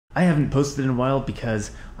I haven't posted in a while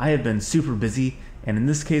because I have been super busy, and in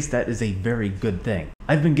this case that is a very good thing.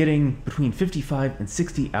 I've been getting between 55 and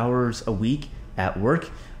 60 hours a week at work.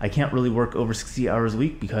 I can't really work over 60 hours a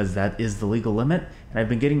week because that is the legal limit, and I've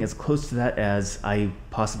been getting as close to that as I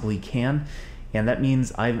possibly can, and that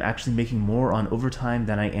means I'm actually making more on overtime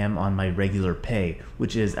than I am on my regular pay,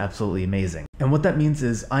 which is absolutely amazing. And what that means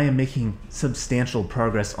is I am making substantial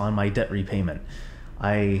progress on my debt repayment.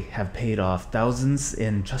 I have paid off thousands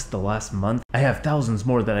in just the last month. I have thousands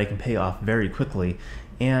more that I can pay off very quickly.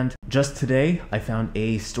 And just today, I found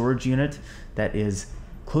a storage unit that is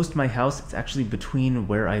close to my house. It's actually between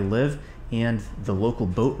where I live and the local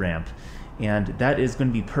boat ramp. And that is going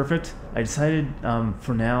to be perfect. I decided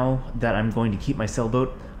for now that I'm going to keep my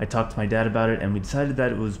sailboat. I talked to my dad about it, and we decided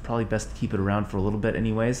that it was probably best to keep it around for a little bit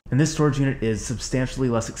anyways. And this storage unit is substantially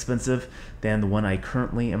less expensive than the one I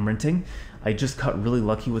currently am renting. I just got really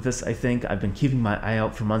lucky with this, I think. I've been keeping my eye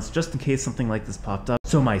out for months just in case something like this popped up.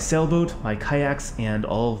 So my sailboat, my kayaks, and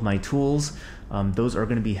all of my tools, those are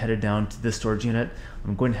going to be headed down to this storage unit.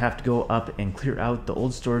 I'm going to have to go up and clear out the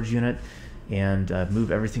old storage unit and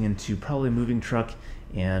move everything into probably a moving truck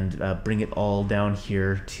and bring it all down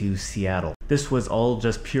here to Seattle. This was all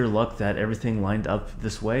just pure luck that everything lined up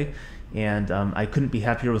this way, and I couldn't be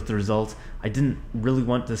happier with the result. I didn't really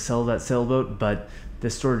want to sell that sailboat, but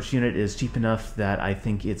this storage unit is cheap enough that I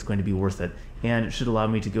think it's going to be worth it, and it should allow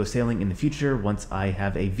me to go sailing in the future once I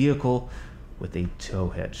have a vehicle with a tow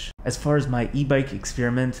hitch. As far as my e-bike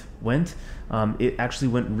experiment went, it actually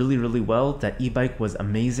went really well. That e-bike was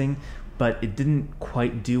amazing, but it didn't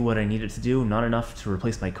quite do what I needed to do, not enough to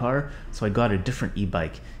replace my car, so I got a different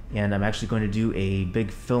e-bike, and I'm actually going to do a big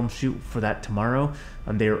film shoot for that tomorrow.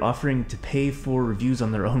 They're offering to pay for reviews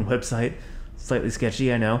on their own website. Slightly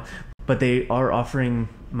sketchy, I know, but they are offering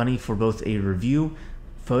money for both a review,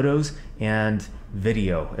 photos, and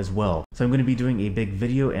video as well. So I'm going to be doing a big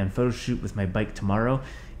video and photo shoot with my bike tomorrow,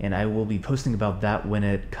 and I will be posting about that when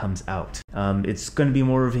it comes out. It's going to be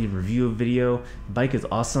more of a review video. The bike is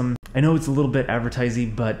awesome. I know it's a little bit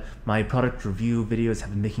advertising, but my product review videos have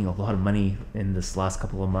been making a lot of money in this last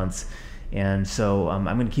couple of months, and so I'm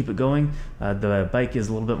going to keep it going. The bike is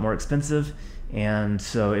a little bit more expensive, and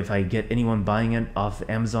so if I get anyone buying it off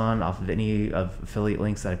Amazon, off of any of affiliate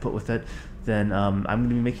links that I put with it, then I'm going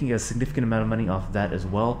to be making a significant amount of money off of that as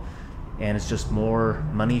well. And it's just more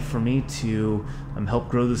money for me to help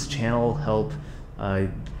grow this channel, help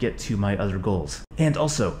get to my other goals. And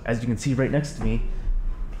also, as you can see right next to me,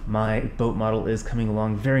 my boat model is coming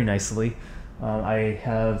along very nicely. I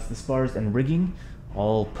have the spars and rigging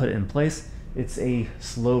all put in place. It's a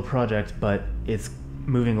slow project, but it's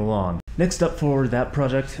moving along. Next up for that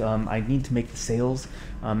project, I need to make the sails.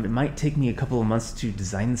 It might take me a couple of months to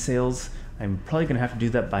design the sails. I'm probably going to have to do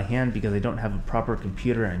that by hand because I don't have a proper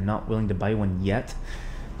computer and I'm not willing to buy one yet.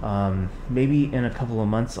 Maybe in a couple of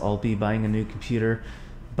months I'll be buying a new computer,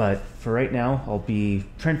 but for right now I'll be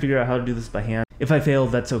trying to figure out how to do this by hand. If I fail,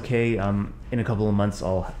 that's okay. In a couple of months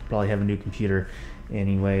I'll probably have a new computer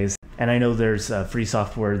anyways. And I know there's free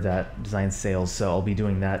software that designs sails, so I'll be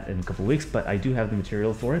doing that in a couple of weeks, but I do have the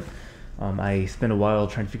material for it. I spent a while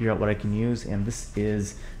trying to figure out what I can use, and this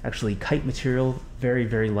is actually kite material,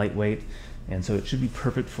 very lightweight, and so it should be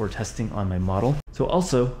perfect for testing on my model. So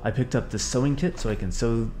also, I picked up the sewing kit so I can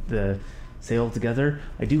sew the sail together.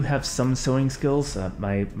 I do have some sewing skills.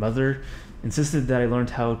 My mother insisted that I learned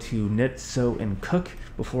how to knit, sew, and cook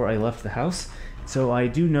before I left the house, so I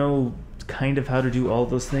do know kind of how to do all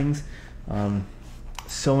those things.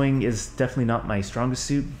 Sewing is definitely not my strongest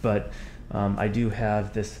suit, but I do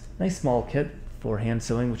have this nice small kit for hand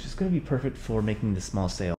sewing, which is going to be perfect for making the small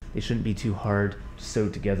sail. They shouldn't be too hard to sew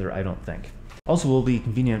together, I don't think. Also will be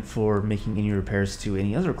convenient for making any repairs to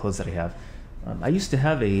any other clothes that I have. I used to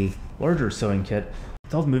have a larger sewing kit.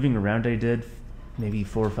 With all the moving around I did maybe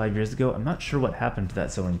 4 or 5 years ago, I'm not sure what happened to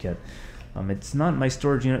that sewing kit. It's not my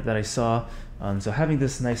storage unit that I saw, so having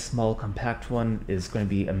this nice small compact one is going to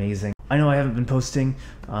be amazing. I know I haven't been posting,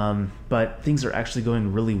 but things are actually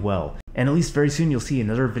going really well. And at least very soon you'll see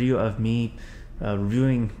another video of me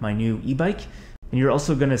reviewing my new e-bike. And you're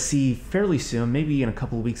also going to see fairly soon, maybe in a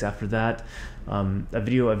couple of weeks after that, a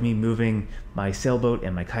video of me moving my sailboat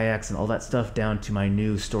and my kayaks and all that stuff down to my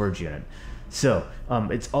new storage unit. So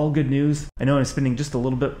it's all good news. I know I'm spending just a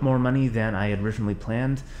little bit more money than I had originally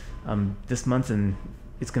planned this month, and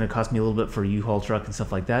it's going to cost me a little bit for a U-Haul truck and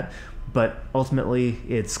stuff like that, but ultimately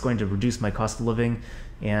it's going to reduce my cost of living,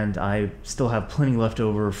 and I still have plenty left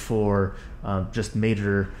over for just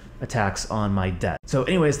major attacks on my debt. So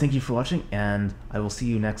anyways, thank you for watching, and I will see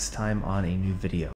you next time on a new video.